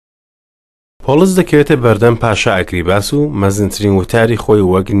پۆڵس دەکەوێتە بەردەم پاشا ئەگریپاس و مەزنترین وتاری خۆی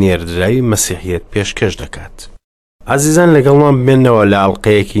وەک نێردراوی مەسیحیەت پێشکەش دەکات. عەزیزان لەگەڵمان بمێنەوە لە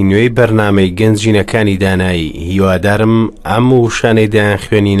ئاڵلقەیەکی نوێی بەرنامەی گەنجینەکانی دانایی. هیوادارم ئەم وشانەی دایان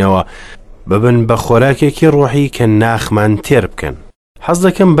خوێنینەوە ببن بە خۆراکێکی ڕۆحی کە ناخمان تێر بکەن. حەز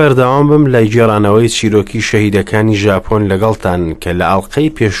دەکەم بەردەوام بم لای گێڕانەوەی چیرۆکی شەهیدەکانی ژاپۆن لەگەڵتان کە لە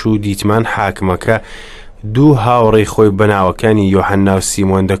ئاڵلقەی پێشوو دیتمان حاکمەکە دوو هاوڕێی خۆی بەناوەکانی یۆحەنا و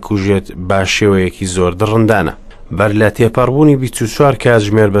سیمۆن دەکوژێت با شێوەیەکی زۆر دڕندانە. بەر لە تێپەڕبوونی 24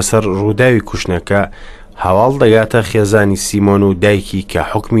 کاتژمێر بەسەر ڕووداوی کوشتنەکە هەواڵ دەگاتە خێزانی سیمۆن و دایکی کە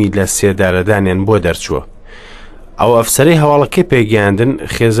حکمی لە سێدارەدانیان بۆ دەرچووە. ئەو ئەفسەرەی هەواڵەکەی پێگەیاندن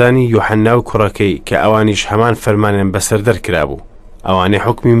خێزانی یۆحەنا و کوڕەکەی کە ئەوانیش هەمان فەرمانیان بەسەر دەرکرا بوو. ئەوانەی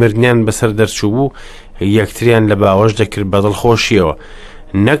حکمی مردنیان بەسەر دەرچوو بوو یەکتریان لە باوەش دەکرد بە دڵخۆشیەوە،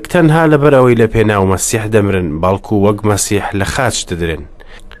 نەک تەنها لەبەر ئەوەی لە پێناو مەسیح دەمرن بەڵکو وەک مەسیح لە خاچ دەدرێن.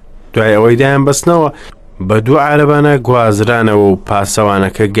 دوای ئەوەی دایان بەستنەوە بە دوو عارەبانە گوازرانەوە و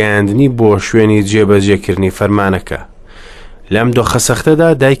پاسەوانەکە گەیاندنی بۆ شوێنی جێبەجێکردنی فەرمانەکە. لەم دۆخە سەختەدا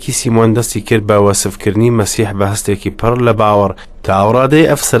دایکی سیمۆن دەستی کرد بە وەسفکردنی مەسیح بە هەستێکی پڕ لە باوەڕ تا ئەوڕادەی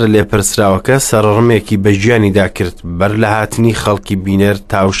ئەفسەرە لێپرسراوەکە سەرڕمێکی بە ژیانیدا کرد بەر لە هاتنی خەڵکی بینەر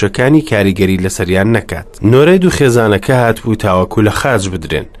تاوشەکانی کاریگەری لەسەریان نەکات. نۆرەی دوو خێزانەکە هاتبوو تاوەکو لە خاج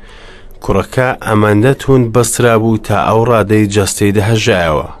بدرێن. کوڕەکە ئەمەندە توند بەسترا بوو تا ئەو ڕادەی جەستەی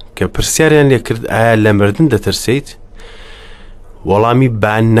دەهەژایەوە کە پرسیاریان لێکرد ئایا لە مردن دەترسیت؟ وەڵامی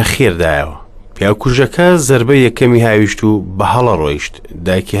بان نەخێردایەوە. پیاکوژەکە زەربە یەکەمی هاویشت و بە هەڵە ڕۆیشت.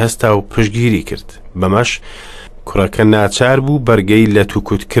 دایکی هەستا و پشتگیری کرد. بەمەش کوڕەکە ناچار بوو بەرگەی لە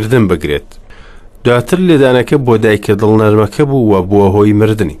توکوتکردن بگرێت. دواتر لێدانەکە بۆ دایکە دڵنەرمەکە بوو و بووە هۆی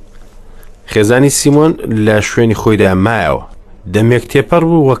مردنی. خێزانی سیمۆن لە شوێنی خۆیدا مایەوە. دەمێک تێپەڕ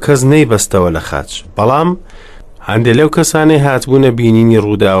بوو وە کەس نەیبەستەوە لە خاچ. بەڵام هەندێک لەو کەسانەی هاتبوونە بینینی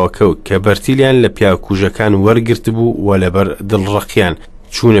ڕووداوەکە و کە بەرتیلیان لە پیاکوژەکان وەرگرت بوو و لەبەر دڵڕەقیان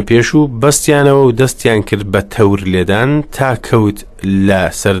چوونە پێش و بەستیانەوە و دەستیان کرد بە تەور لێدان تا کەوت لە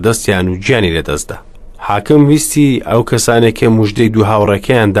سەردەستیان و گیانی لەدەستدا. حاکم ویستی ئەو کەسانێکە موژدەی دوو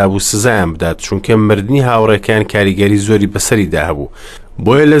هاوڕێکەیان دابوو سزایان بدات چونکە مردنی هاوڕێکیان کاریگەری زۆری بەسەریدا هەبوو.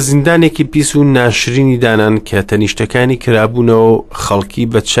 بۆیە لە زیندانێکی پیس و ناشرینی دانان کە تەنیشتەکانی کرابوونەوە خەڵکی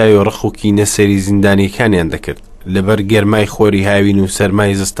بە چای و ڕەخوکی نەسەری زیندانیەکانیان دەکرد لەبەر گەرمای خۆری هاوین و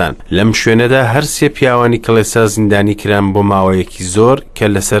سەرمای زستان. لەم شوێنەدا هەر سێ پیاوانی کڵێسا زیندانی کران بۆ ماوەیەکی زۆر کە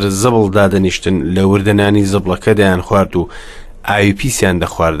لەسەر زەبڵ دادەنیشتن لە وردەنانی زەبڵەکە دەیان خوارد و ئاوی پیسیان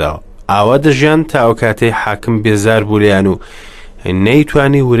دەخواردەوە. ئاوا دەژیان تا ئەو کاتەی حاکم بێزار بوو لێیان و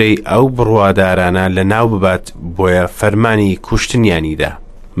نەیتوانی ورەی ئەو بڕوادارانە لە ناو ببات بۆیە فەرمانی کوشتنیانیدا.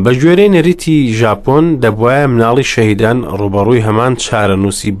 بە گوێرەی نەریتی ژاپۆن دەبوایە مناڵی شەهیدان ڕوبەڕووی هەمان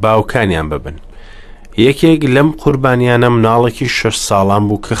چارەنووسی باوکانیان ببن. یەکێک لەم قوربانیانە مناڵێکی 6 ساڵان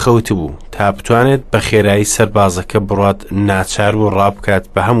بوو کە خەوت بوو تا بتوانێت بە خێرایی سەربازەکە بڕات ناچار و ڕابکات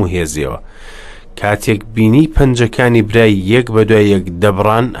بە هەموو هێزیەوە. کاتێک بینی پەنجەکانی برای یەک بە دوای یەک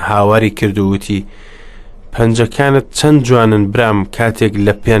دەبڕان هاواری کردووتی پەنجەکانت چەند جوانن برام کاتێک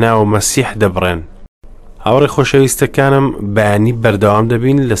لە پێناو مەسیح دەبڕێن. هاوڕێ خۆشەویستەکانم بەیانی بەردەوام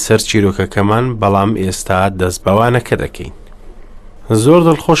دەبین لەسەر چیرۆکەکەمان بەڵام ئێستا دەست بەوانەکە دەکەین. زۆر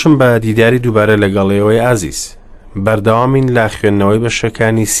دڵخۆشم بە دیداری دووبارە لەگەڵێەوەی ئازیز. بەردەوامین لا خوێندنەوەی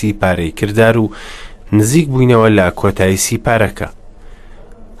بەشەکانی سیپارەی کردار و نزیک بووینەوە لە کۆتایی سیپارەکە.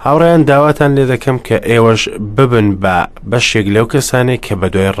 هاوڕێیان داواتان لێ دەکەم کە ئێوەش ببن بە بەشێک لەو کەسانێک کە بە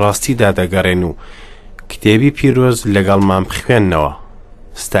دوای ڕاستیدا دەگەڕێن و کتێبی پیرۆز لەگەڵمان بخوێننەوە.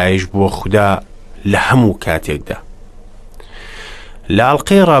 ستایش بۆ خوددا لە هەموو کاتێکدا. لە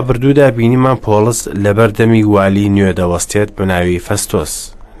ئاڵلقەی ڕابردوودا بینیمان پۆڵس لە بەردەمی والی نوێ دەوەستێت بە ناوی فەستۆس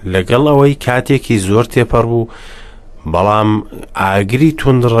لەگەڵ ئەوەی کاتێکی زۆر تێپەڕ بوو بەڵام ئاگری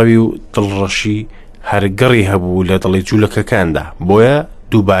توندڕەوی و دڵڕەشی هەرگەڕی هەبوو لە دڵی جولەکەکاندا بۆیە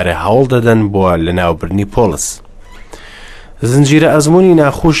دووبارە هەوڵ دەدەن بووە لە ناوبردنی پۆڵس. زنجیرە ئەزموونی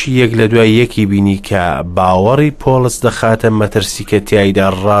ناخۆشی یەک لە دوای یەکی بینی کە باوەڕی پۆڵس دەخاتە مەترسی کە تیایدا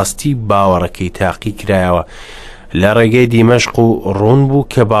ڕاستی باوەڕەکەی تاقی کرایەوە لە ڕێگەی دیمەشق و ڕوون بوو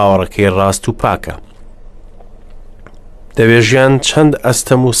کە باوەڕەکەی ڕاست و پاکە. دەبێژیان چەند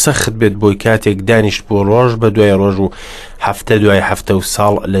ئەستەم و سەخت بێت بۆی کاتێک دانیشت بۆ ڕۆژ بە دوای ڕۆژ و هەفتە دوای هەفتە و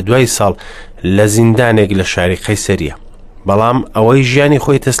ساڵ لە دوای ساڵ لە زیندانێک لە شاری قەیسەریە. بەڵام ئەوەی ژیانی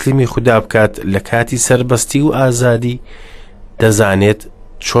خۆی تەسلیمی خوددا بکات لە کاتی سەربەستی و ئازادی دەزانێت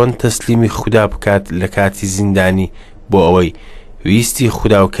چۆن تەسلیمی خوددا بکات لە کاتی زیندانی بۆ ئەوەی ویستی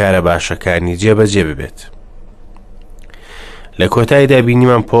خوددا و کارە باشەکانی جێبەجێ ببێت. لە کۆتاییدا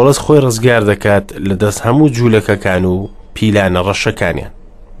بینیمان پۆڵس خۆی ڕزگار دەکات لە دەست هەموو جولەکەکان و پیلانە ڕەشەکانیان.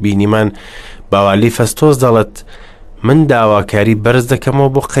 بینیمان باوالی فەستۆس دەڵێت من داواکاری بەرز دەکەمەوە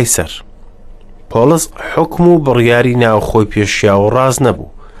بۆ قەیسەر. پۆڵس حکم و بڕیاری ناوخۆی پێشیا و ڕاز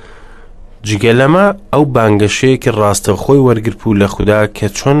نەبوو. جگە لەمە ئەو بانگەشەیەکی ڕاستەوخۆی وەرگرت بوو لە خوددا کە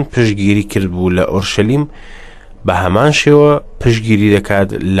چۆن پشتگیری کرد بوو لە ئۆرشەلیم بە هەمان شێوە پشتگیری دەکات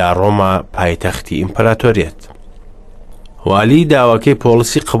لە ڕۆما پایتەختی ئیمپەراتۆریەت. والی داواکەی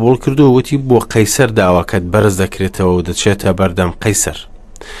پۆڵسی قبول کرد و وتی بۆ قەیسەر داواکەت بەرز دەکرێتەوە و دەچێتە بەردەم قەیسەر.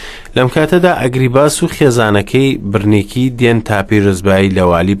 لەم کاتەدا ئەگریپاس و خێزانەکەی برنێکی دێن تا پیرۆزبایی لە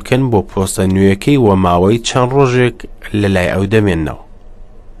والی بکەن بۆ پۆستە نوێیەکەی و ماوەی چەند ڕۆژێک لە لای ئەو دەمێننەوە.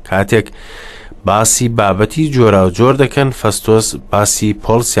 کاتێک باسی بابەتی جۆرا و جۆر دەکەن فەستۆس باسی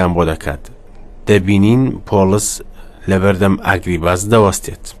پۆڵسیان بۆ دەکات. دەبینین پۆڵس لە بەردەم ئەگریپاس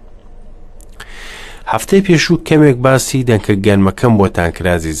دەوەستێت. هەفتەی پێشوو کەمێک باسی دەنکە گەنمەکەم بۆتان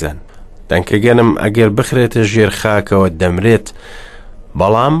کرا عەزیزان. دەنکە گەنم ئەگەر بخرێتە ژێر خاکەوە دەمرێت،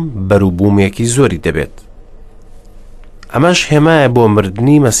 بەڵام بەرووبوومێکی زۆری دەبێت. ئەمەش هێمایە بۆ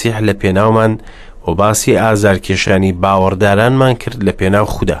مردنی مەسیح لە پێناومان و باسی ئازارکێشانی باوەڕدارانمان کرد لە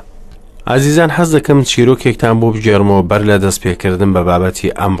پێناو خوددا. عەزیزان حەز دەکەم چیرۆکێکتان بۆ بگێڕمەوە بەر لە دەستپێکردن بە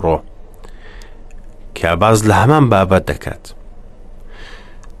بابەتی ئەمڕۆ کە باز لە هەمان بابەت دەکات.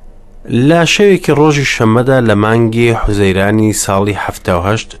 لە شەوێکی ڕۆژی شەممەدا لە مانگی حوزەیرانی ساڵی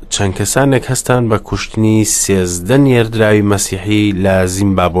 1970 چەند کەسانێک هەستان بە کوشتنی 13 نێردراوی مەسیحی لە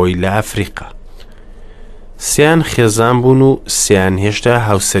زیمبابۆی لە ئەفریقا. سیان خێزان بوون و سیان هێشتا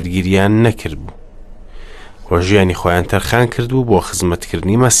هاوسەرگیریان نەکرد بوو و ژیانی خۆیان تەرخان کردبوو بۆ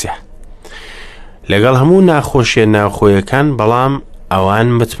خزمەتکردنی مەسیح. لەگەڵ هەموو ناخۆشیە ناوخۆیەکان، بەڵام ئەوان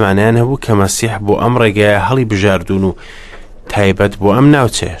متمانیان هەبوو کە مەسیح بۆ ئەم ڕێگایە هەڵی بژاردون و تایبەت بۆ ئەم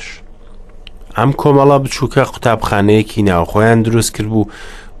ناوچەیەش. ئەم کۆمەڵە بچووکە قوتابخانەیەکی ناوخۆیان دروست کرد بوو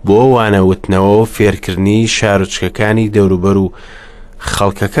بۆ وانەوتنەوە و فێرکردنی شارۆچکەکانی دەوروبەر و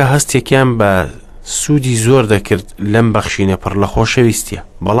خەڵکەکە هەستێکیان بە سوودی زۆر دەکرد لەم بەخشینە پڕ لە خۆشەویستیە.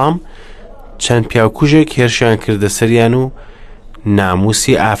 بەڵام چەند پیاوکوژێک هێرشیان کردە سەریان و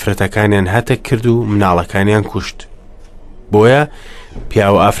ناموسی ئافرەتەکانیان هەتە کرد و مناڵەکانیان کوشت. بۆیە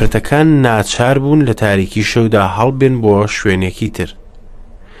پیاو ئافرەتەکان ناچار بوون لە تاریکی شەودا هەڵبێن بۆ شوێنێکی تر.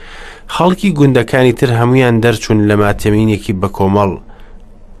 خەڵکی گوندەکانی تر هەمویان دەرچوون لە ماتەمینێکی بە کۆمەڵ،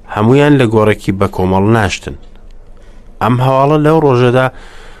 هەمویان لە گۆڕێکی بە کۆمەڵ ناشتن. ئەم هەواڵە لەو ڕۆژەدا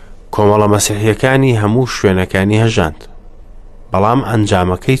کۆمەڵە مەسیحیەکانی هەموو شوێنەکانی هەژاند. بەڵام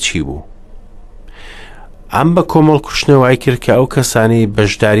ئەنجامەکەی چی بوو؟ ئەم بە کۆمەڵ کوشتنەوەی کرد کە ئەو کەسانی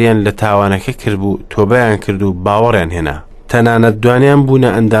بەشداریان لە تاوانەکە کرد بوو تۆبەیان کرد و باوەڕیان هێنا. تەنانەت دوانیان بوونە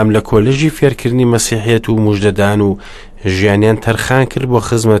ئەندام لە کۆلێژی فێرکردنی مەسیحیەت و موژدەدان و ژیانیان تەرخان کرد بۆ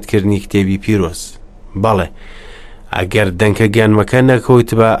خزمەتکردنی کتێبی پیرۆز. بەڵێ، ئەگەر دەنکە گیانمەکە نەکەوت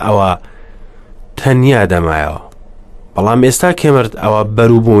بە ئەوە تەنیا دەمایەوە. بەڵام ئێستا کێمرد ئەوە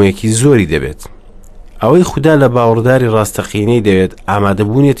بەرووبوومێکی زۆری دەبێت. ئەوەی خوددا لە باوەڕداری ڕاستەقینەی دەوێت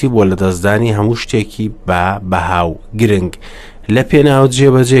ئامادەبوونێتی بۆ لە دەستدانی هەموو شتێکی بەهاو گرنگ لە پێناو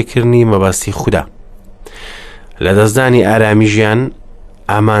جێبەجێکردنی مەبەستی خوددا، لە دەستدانی ئارامی ژیان،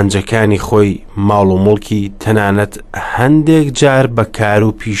 ئامانجەکانی خۆی، ماڵ و مڵکی، تەنانەت هەندێک جار بە کار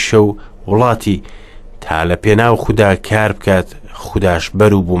و پیشە و وڵاتی تا لە پێناو خوددا کار بکات، خودداش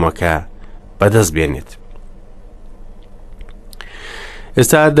بەرووبوومەکە بەدەست بێنێت.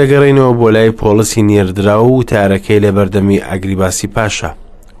 ئێستا دەگەڕێنەوە بۆ لای پۆڵسی نێردراوە و تارەکەی لە بەردەمی ئەگریپاسی پاشا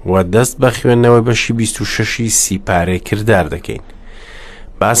و دەست بە خوێندنەوەی بەشی 26 سیپارەی کردار دەکەین.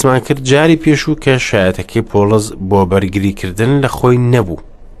 باسمان کرد جاری پێشوو کە شایەتەکەی پۆڵس بۆ بەرگریکردن لە خۆی نەبوو،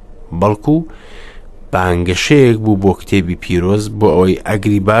 بەڵکو بانگەشەیەک بوو بۆ کتێبی پیرۆز بۆ ئەوەی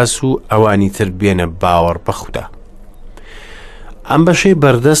ئەگریپاس و ئەوانی تر بێنە باوەڕ بە خوددا. ئەم بەشەی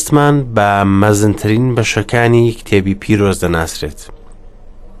بەردەستمان بە مەزنترین بەشەکانی کتێبی پیرۆز دەناسرێت.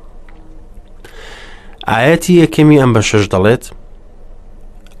 ئاەتی یەکەمی ئەم بەشەش دەڵێت: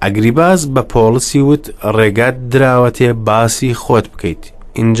 ئەگریپاس بە پۆڵسی وت ڕێگات دراوەتێ باسی خۆت بکەیت.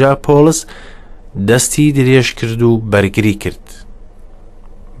 ئینجا پۆڵس دەستی درێژکرد و بەرگری کرد.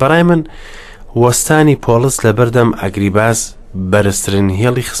 بەڕای من وەستانی پۆڵس لە بەردەم ئەگریپاس بەرزترین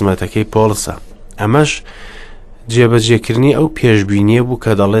هێڵی خزمەتەکەی پۆڵسە. ئەمەش جێبەجێکردنی ئەو پێشبینیە بوو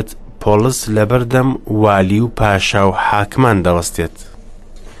کە دەڵێت پۆڵس لە بەردەم والی و پاشا و حاکمان دەوەستێت.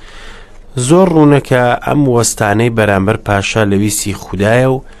 زۆر ڕوونەکە ئەم وەستانەی بەرامبەر پاشا لە ویستی خوددایە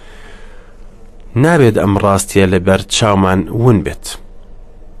و نابێت ئەم ڕاستیە لەبەر چاومان ون بێت.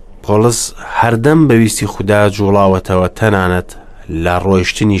 پۆڵس هەردەم بە ویستی خوددا جوڵاوەتەوە، تەنانەت لە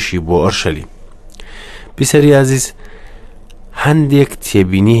ڕۆیشتنیشی بۆ ئۆرشەلیم. بیسەری عەزیز، هەندێک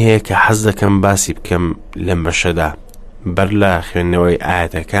تێبینی هەیە کە حەز دەکەم باسی بکەم لەم بەشەدا بەر لە خوێندنەوەی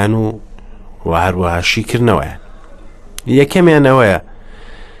ئاەتەکان و هەروەها شیکردنەوەیان. یەکەمیان ئەوەیە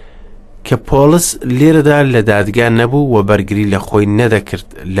کە پۆڵس لێرەدا لە دادگا نەبوو و بەرگری لە خۆی نەدەکرد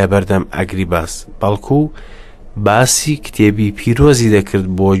لەبەردەم ئەگریپاس، بەڵکو باسی کتێبی پیرۆزی دەکرد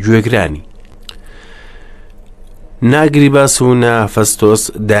بۆ گوێگرانی. ئەگریپاس و فەستۆس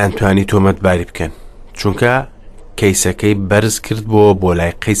دەیانتوانی تۆمەتباری بکەن، چونکە کەیسەکەی بەرز کرد بۆ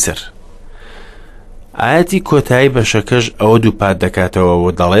لای قەیسەر. ئاەتی کۆتایی بەشەکەش ئەوە دووپات دەکاتەوە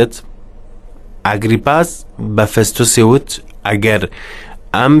و دەڵێت ئەگریپاس بە فەستۆسی وت ئەگەر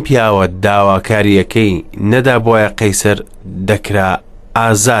ئەم پیاوە داواکاریەکەی نەدا بۆیە قەیسەر دەکرا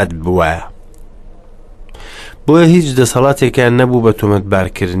ئازاد بوایە. بۆیە هیچ دەسەڵاتێکیان نەبوو بە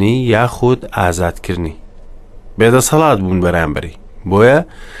تۆمەتبارکردنی یاخود ئازادکردنی، بێدەسەڵات بوون بەرامبەری. بۆیە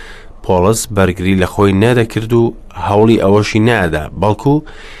پۆڵس بەرگری لە خۆی نەدەکرد و هەوڵی ئەوەشی نادا، بەڵکو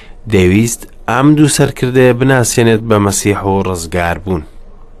دەویست ئەم دوو سەرکردەیە بناسیێنێت بە مەسیح و ڕزگار بوون.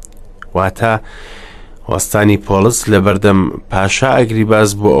 واتە وەستانی پۆڵس لەبەردەم پاشا ئەگریپاس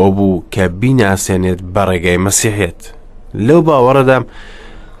بۆ ئەو بوو کە بیناسیێنێت بە ڕێگای مەسیحێت. لەو باوەڕەدام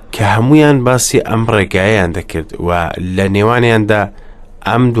کە هەمویان باسی ئەم ڕێگایان دەکرد و لە نێوانیاندا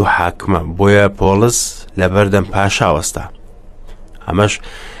ئەم دوو حاکمە، بۆیە پۆڵس لەبەردەم پاشا وەستا. ئەمەش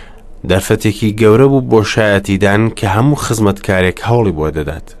دەرفەتێکی گەورە بوو بۆ شایەتیدان کە هەموو خزمەتکارێک هەوڵی بۆ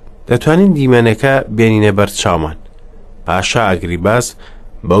دەدات. دەتوانین دیمەنەکە بێنینە بەر چاومان. پاشا ئەگریپاس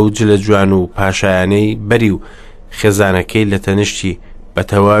بەو جلە جوان و پاشایانەی بەری و خێزانەکەی لە تەنیشتی بە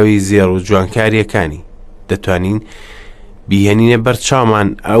تەواوی زێڕ و جوانکاریەکانی دەتوانین بیهێنینە بەر چاومان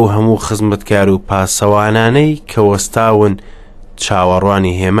ئەو هەموو خزمەتکار و پاسەوانانەی کە وەستاون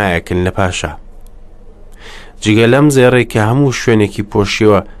چاوەڕوانی هێمایەکن لە پاشا. جگە لەم زێڕەی کە هەموو شوێنێکی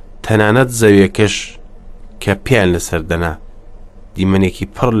پۆشیوە، تەنانەت زەویەکەش کە پیان لەسەر دەنا، دیمەنێکی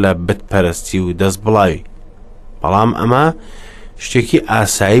پڕ لە بتپەرستی و دەست بڵاوی. بەڵام ئەمە شتێکی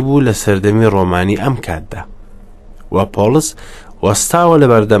ئاسایی بوو لە سەردەمی ڕۆمانی ئەم کاتدا، و پۆڵس وەستاوە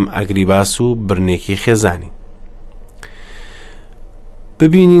لەبەردەم ئەگریپاس و برنێکی خێزانی.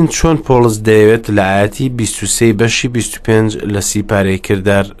 ببینین چۆن پۆڵس دەیەوێت لە ئاەتی 23 بەشی 25 لە سیپارەی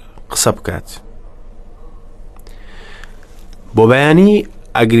کردار قسە بکات. بۆ بەیانی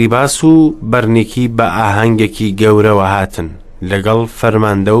ئەگریپاس و بەرنێکی بە ئاهەنگێکی گەورەوە هاتن لەگەڵ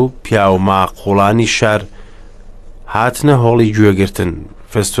فەرماندە و پیاو ماقوڵانی شار هاتنە هۆڵی گوێگرتن.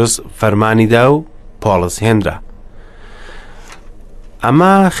 فەستۆس فەرمانیدا و پۆڵس هێنرا.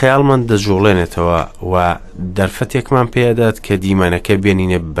 ئەمە خەیاڵمان دەجوڵێنێتەوە و دەرفەتێکمان پێدات کە دیمەنەکە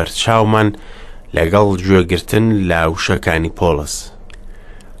بێنینە بەرچاومان لەگەڵ گوێگرتن لە وشەکانی پۆڵس.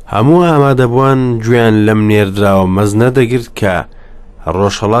 هەموو ئامادەبووان گوێیان لەم نێردراوە مەز نەدەگرت کە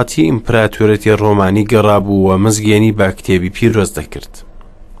ڕۆژهەڵاتی ئیمپراتۆرەتی ڕۆمانی گەڕابوو و مزگێنی با کتێبی پیرۆز دەکرد.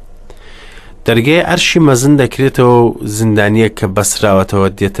 دەرگای ئەرشی مەزن دەکرێتەوە و زیندانیە کە بەسراوەتەوە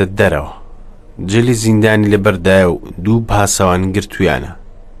دێتە دەرەوە. جلی زیندانی لەبەردایە و دوو پاسەوان گرتویانە.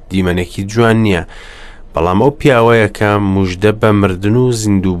 دیمەنێکی جوان نییە، بەڵام ئەو پیاوەیە کە موژدە بە مردن و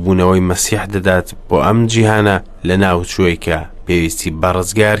زیندووبوونەوەی مەسیح دەدات بۆ ئەم جیهانە لە ناوچووی کە پێویستی بە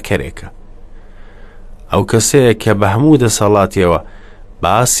ڕزگار کەرێکە. ئەو کەسەیە کە بە هەموو دەسەڵاتیەوە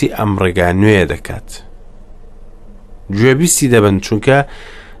باسی ئەم ڕێگا نوێ دەکات. گوێبیستی دەبن چونکە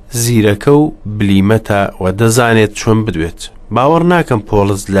زیرەکە و بلیمەتە و دەزانێت چۆن بدوێت. باوەڕ ناکەم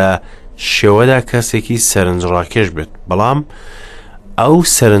پۆڵس لە شێوەدا کەسێکی سەرنجڕاکێش بێت، بەڵام ئەو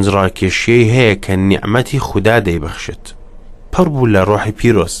سەرنجڕاکێشیەی هەیە کە نیعمەتی خوددا دەیبەخشێت. پڕ بوو لە ڕۆحی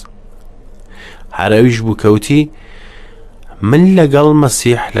پیرۆز. هەرەویش بوو کەوتی من لەگەڵ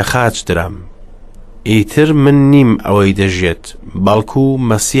مەسیح لە خاچ درام، ئیتر من نیم ئەوەی دەژێت، بەڵکو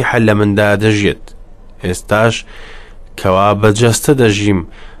مەسیحە لە مندا دەژێت. ئێستاش کەوا بەجەستە دەژیم،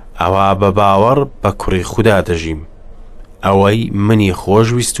 ئەوە بە باوەڕ بە کوڕی خوددا دەژیم. ئەوەی منی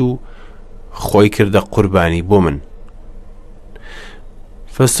خۆشویست و خۆی کردە قوربانی بۆ من.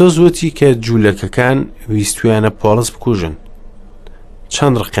 فەستۆس وتی کە جولەکەکان ویستویانە پۆڵس بکوژن.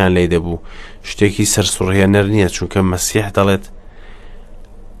 چەند ڕقیان لێ دەبوو، شتێکی سەرسوڕهێنەر نییە، چونکە مەسیح دەڵێت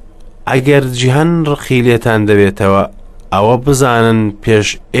ئەگەر جیهان ڕقی لێتان دەبێتەوە، ئەوە بزانن پێش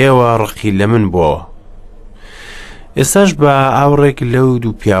ئێوە ڕقی لە من بووەوە. ئێستاش بە ئاوڕێک لەو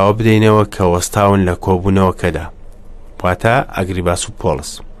دوو پیاوە بدەینەوە کە وەستاون لە کۆبوونەوەکەدا، واتە ئەگریپاس و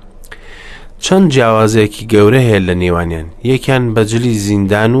پۆڵس. چەند جیاوازەیەکی گەورە هەیە لە نێوانیان. یەکیان بەجلی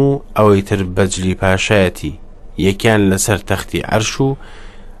زیندان و ئەوەی تر بەجلی پاشایەتی، یەکیان لەسەر تەختی عەرش و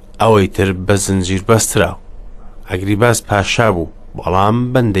ئەوەی تر بە زنجیر بەستراو. ئەگریپاس پاشا بوو، بەڵام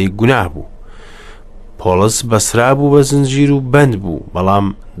بەندەی گوناه بوو. پۆڵس بەسرا بوو بە زنجیر و بەند بوو، بەڵام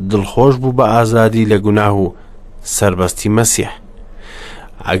دڵخۆش بوو بە ئازادی لە گوناه و سەربەستی مەسیح.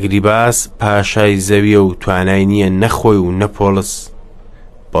 ئەگریپاس پاشای زەویە و توانای نییە نەخۆی و نە پۆڵس.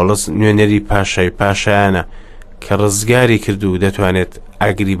 پۆڵس نوێنەری پاشای پاشایانە کە ڕزگاری کرد و دەتوانێت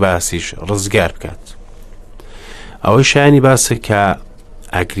ئەگریپاسیش ڕزگار بکات. ئەوەی شایانی باسە کە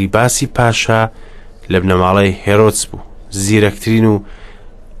ئەگریپاسی پاشا لە بنەماڵەی هێرۆدس بوو، زیرەکترین و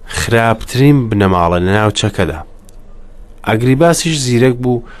خراپترین بنەماڵە لە ناوچەکەدا. ئەگریپاسیش زیرەک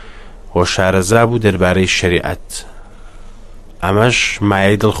بوو و شارەزا بوو دەربارەی شەریعەت. ئەمەش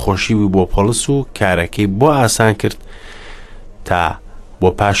مایەی دڵخۆشی بوو بۆ پۆڵس و کارەکەی بۆ ئاسان کرد تا بۆ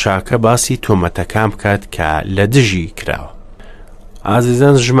پاشاکە باسی تۆمەتەکان بکات کە لە دژی کراوە.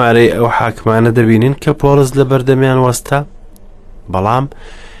 ئازیزان، ژمارەی ئەو حاکمانە دەبینن کە پۆڵس لە بەردەمیان وەستا، بەڵام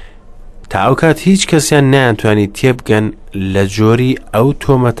تا ئەو کات هیچ کەسیان نەیانتوانی تێبگەن لە جۆری ئەو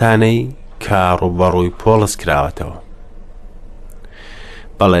تۆمەتانەی کە ڕووبەڕووی پۆڵس کراوەتەوە.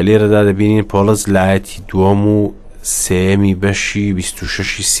 بەڵێ لێرەدا دەبینین پۆڵس لایەتی دووەم و سێمی بەشی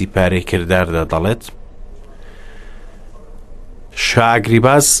 26 سیپارەی کرداردا دەڵێت: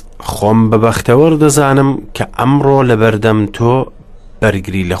 ئەگریپاس، خۆم بە بەختەوەر دەزانم کە ئەمڕۆ لەبەردەم تۆ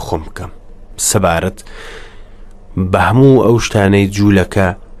بەرگری لە خۆم بکەم. سەبارەت بە هەموو ئەو شتانەی جولەکە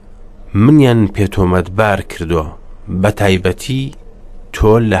منیان پێ تۆمەتبار کردووە، بە تایبەتی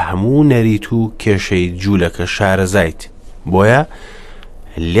تۆ لە هەموو نەریت و کێشەی جولەکە شارەزایت، بۆیە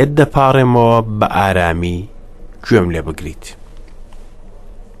لێت دەپاڕێمەوە بە ئارامی گوێم لێ بگریت.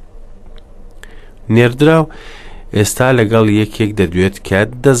 نێردراو ئێستا لەگەڵ یەکێک دەدوێت کە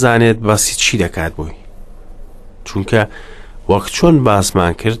دەزانێت باسی چی دەکات بووی، چونکە وەک چۆن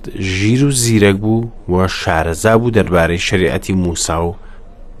باسمان کرد ژیر و زیرەک بوو و شارەزا بوو دەربارەی شەریعەتی موسا و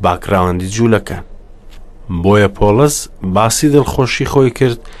باکراوەندی جوولەکان. بۆیە پۆڵس باسی دڵخۆشی خۆی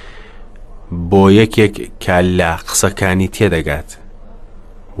کرد بۆ یەکێک کە لە قسەکانی تێدەگات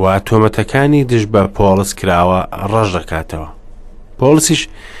و تۆمەتەکانی دژ بە پۆڵس کراوە ڕەش دەکاتەوە. پۆڵسیش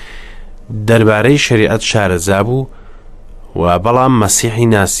دەربارەی شەریعەت شارەزا بوو و بەڵام مەسیحی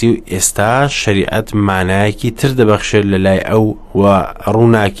ناسی و ئێستا شەریعەت مانایەکی تر دەبەخشێت لە لای ئەو و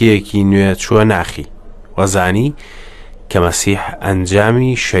ڕووناکیەکی نوێ چووە ناخی، وەزانی کە مەسیح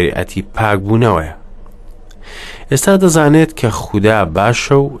ئەنجامی شەریعەتی پاک بوونەوەیە. ئێستا دەزانێت کە خودا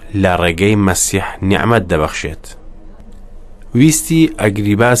باشە و لە ڕێگەی مەسیح نیعمەت دەبەخشێت. ویستی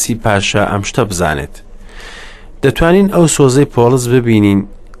ئەگریپاسی پاشا ئەم شتە بزانێت. دەتوانین ئەو سۆزەی پۆڵس ببینین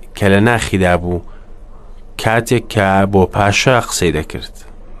کە لە ناخیدا بوو کاتێک کە بۆ پاشا قسەی دەکرد.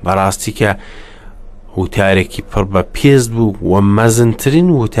 بەڕاستی کە وتارێکی پڕ بە پێست بوو و مەزنترین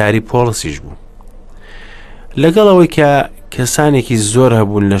وتاری پۆڵسیش بوو. لەگەڵەوەی کە کەسانێکی زۆر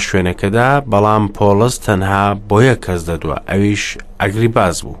هەبوون لە شوێنەکەدا، بەڵام پۆڵس تەنها بۆ یەک کەس دەدووە، ئەویش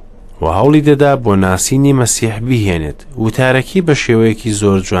ئەگریپاس بوو و هەوڵی دەدا بۆ ناسینی مەسیح بیهێنێت. وتارەکی بە شێوەیەکی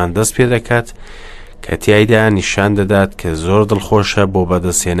زۆر جوان دەست پێ دەکات کە تیایدا نیشان دەدات کە زۆر دڵخۆشە بۆ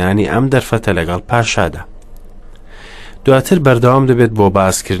بەدەستێنانی ئەم دەرفەتە لەگەڵ پاشادا. دواتر بەردەوام دەبێت بۆ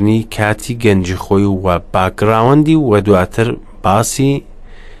باسکردنی کاتی گەنجی خۆی و باکراوەندی و دواتر باسی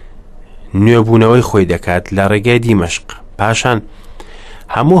نوێبوونەوەی خۆی دەکات لە ڕێگای دیمەشق. پاشان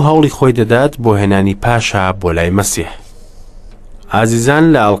هەموو هەوڵی خۆی دەدات بۆ هێنانی پاشا بۆ لای مەسیح. ئازیزان،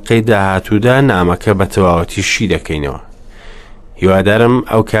 لە ئەڵلقەی داهاتوودا نامەکە بە تەواوەتیشی دەکەینەوە. هیوادارم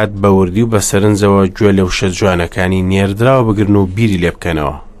ئەو کات بە وردی و بە سەرنجەوە گوێ لەو شە جوانەکانی نێردراوە بگرن و بیری لێ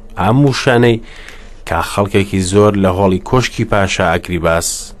بکەنەوە. هەموو شانەی کە خەڵکێکی زۆر لە هۆڵی کۆشکی پاشا ئەگریپاس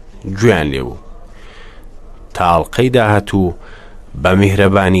گوێیان لێبوو. تا ئەڵلقەی داهاتوو بە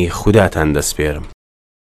میهرەبانی خوداتان دەسپێرم.